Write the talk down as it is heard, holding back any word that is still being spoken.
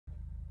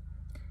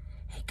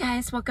Hey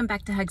guys, welcome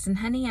back to Hugs and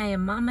Honey. I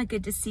am Mama.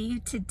 Good to see you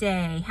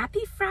today.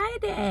 Happy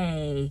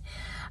Friday.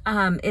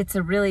 It's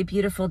a really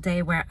beautiful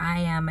day where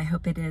I am. I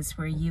hope it is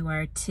where you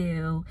are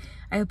too.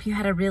 I hope you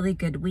had a really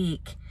good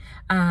week.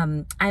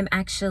 I'm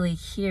actually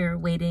here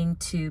waiting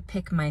to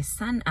pick my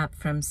son up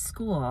from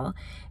school,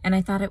 and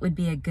I thought it would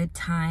be a good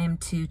time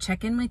to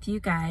check in with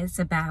you guys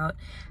about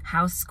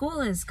how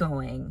school is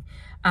going.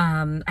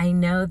 I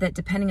know that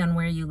depending on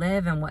where you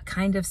live and what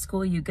kind of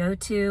school you go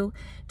to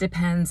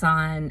depends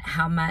on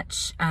how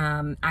much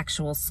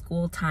actual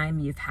school time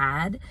you've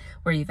had,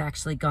 where you've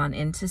actually gone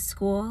into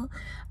school.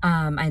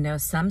 I know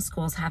some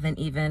schools haven't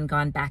even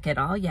gone back at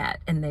all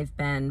yet, and they've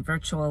been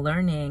virtual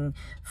learning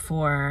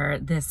for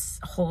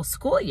this whole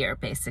school year,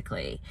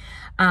 basically.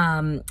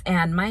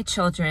 And my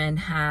children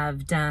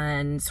have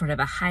done sort of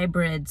a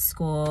hybrid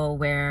school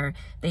where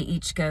they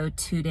each go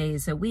 2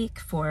 days a week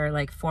for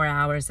like 4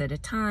 hours at a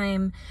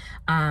time.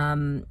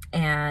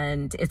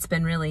 And it's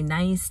been really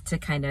nice to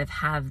kind of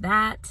have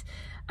that,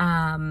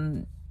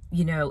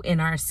 you know, in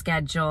our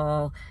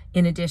schedule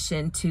in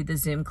addition to the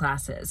Zoom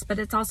classes. But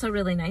it's also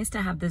really nice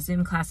to have the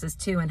Zoom classes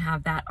too and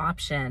have that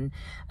option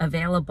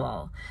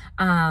available.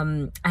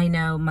 I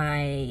know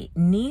my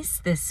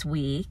niece this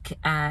week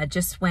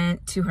just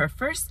went to her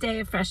first day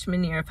of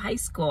freshman year of high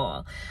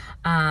school,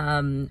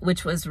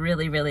 which was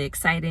really, really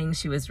exciting.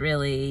 She was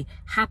really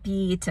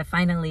happy to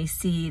finally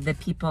see the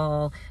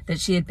people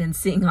that she had been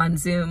seeing on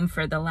Zoom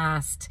for the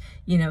last,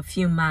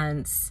 few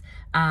months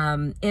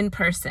in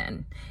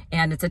person.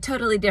 And it's a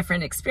totally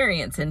different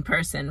experience in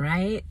person,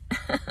 right?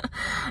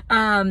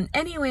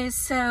 Anyways,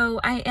 so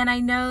I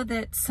know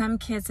that some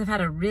kids have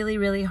had a really,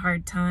 really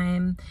hard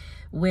time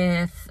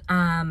with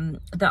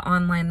the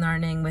online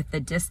learning, with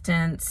the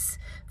distance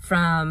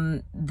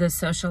from the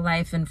social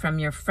life and from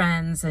your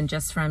friends and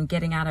just from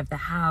getting out of the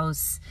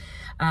house.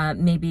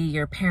 Maybe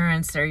your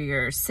parents or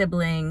your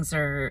siblings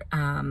or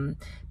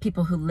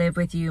people who live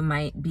with you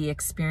might be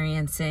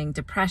experiencing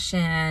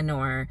depression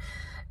or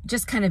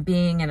just kind of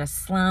being in a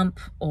slump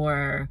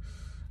or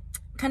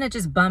kind of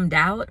just bummed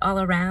out all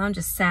around,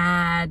 just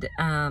sad,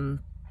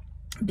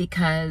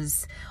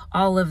 because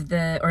all of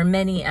the, or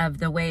many of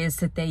the ways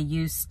that they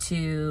used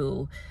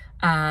to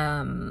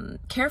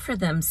care for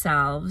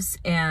themselves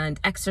and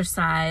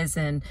exercise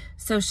and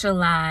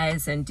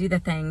socialize and do the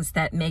things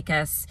that make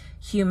us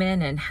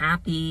human and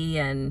happy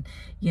and,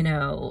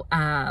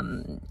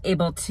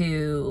 able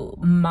to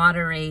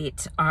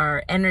moderate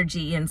our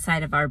energy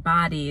inside of our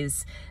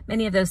bodies,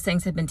 many of those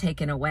things have been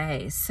taken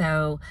away.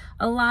 So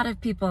a lot of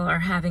people are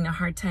having a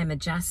hard time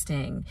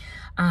adjusting.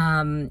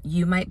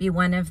 You might be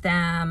one of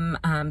them.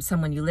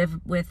 Someone you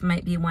live with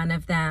might be one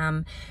of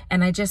them.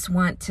 And I just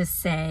want to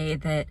say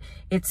that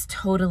it's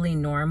totally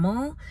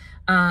normal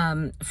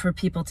for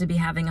people to be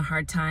having a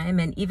hard time.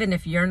 And even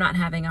if you're not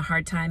having a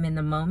hard time in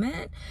the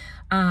moment,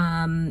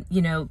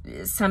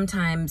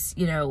 sometimes,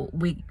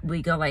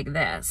 we go like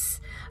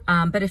this.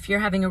 But if you're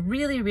having a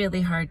really,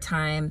 really hard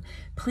time,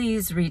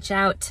 please reach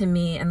out to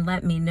me and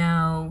let me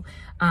know,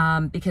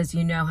 because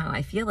you know how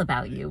I feel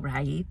about you,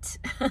 right?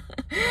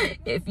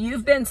 If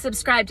you've been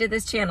subscribed to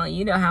this channel,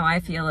 you know how I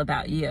feel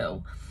about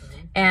you.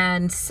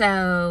 And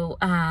so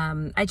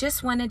I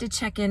just wanted to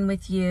check in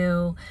with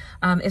you.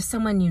 If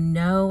someone you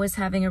know is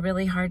having a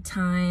really hard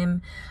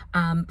time,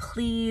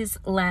 please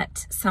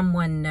let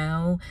someone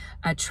know,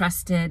 a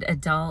trusted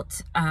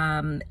adult,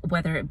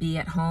 whether it be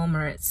at home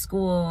or at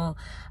school,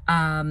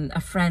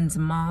 a friend's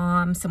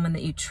mom, someone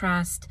that you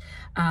trust,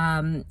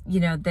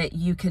 that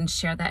you can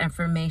share that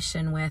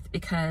information with,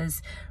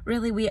 because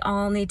really we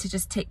all need to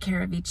just take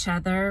care of each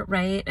other,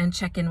 right? And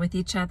check in with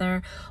each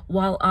other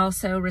while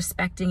also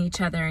respecting each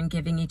other and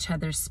giving each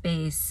other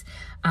space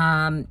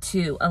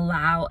to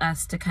allow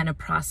us to kind of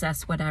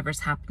process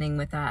whatever's happening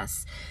with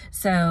us.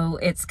 So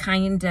it's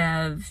kind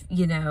of,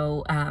 you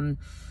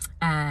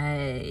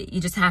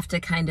just have to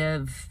kind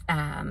of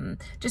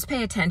just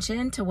pay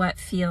attention to what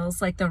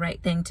feels like the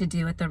right thing to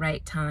do at the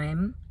right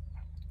time.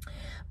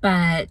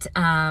 But,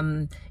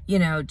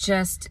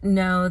 just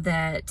know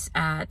that,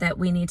 that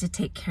we need to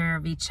take care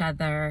of each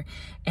other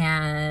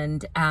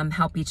and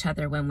help each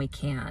other when we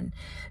can.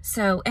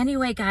 So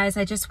anyway, guys,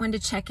 I just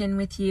wanted to check in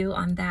with you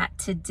on that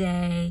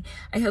today.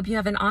 I hope you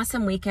have an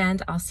awesome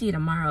weekend. I'll see you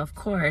tomorrow, of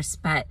course.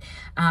 But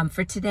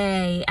for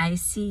today, I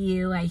see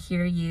you, I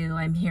hear you,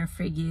 I'm here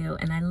for you,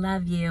 and I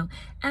love you.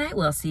 And I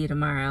will see you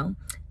tomorrow.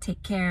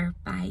 Take care.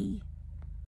 Bye.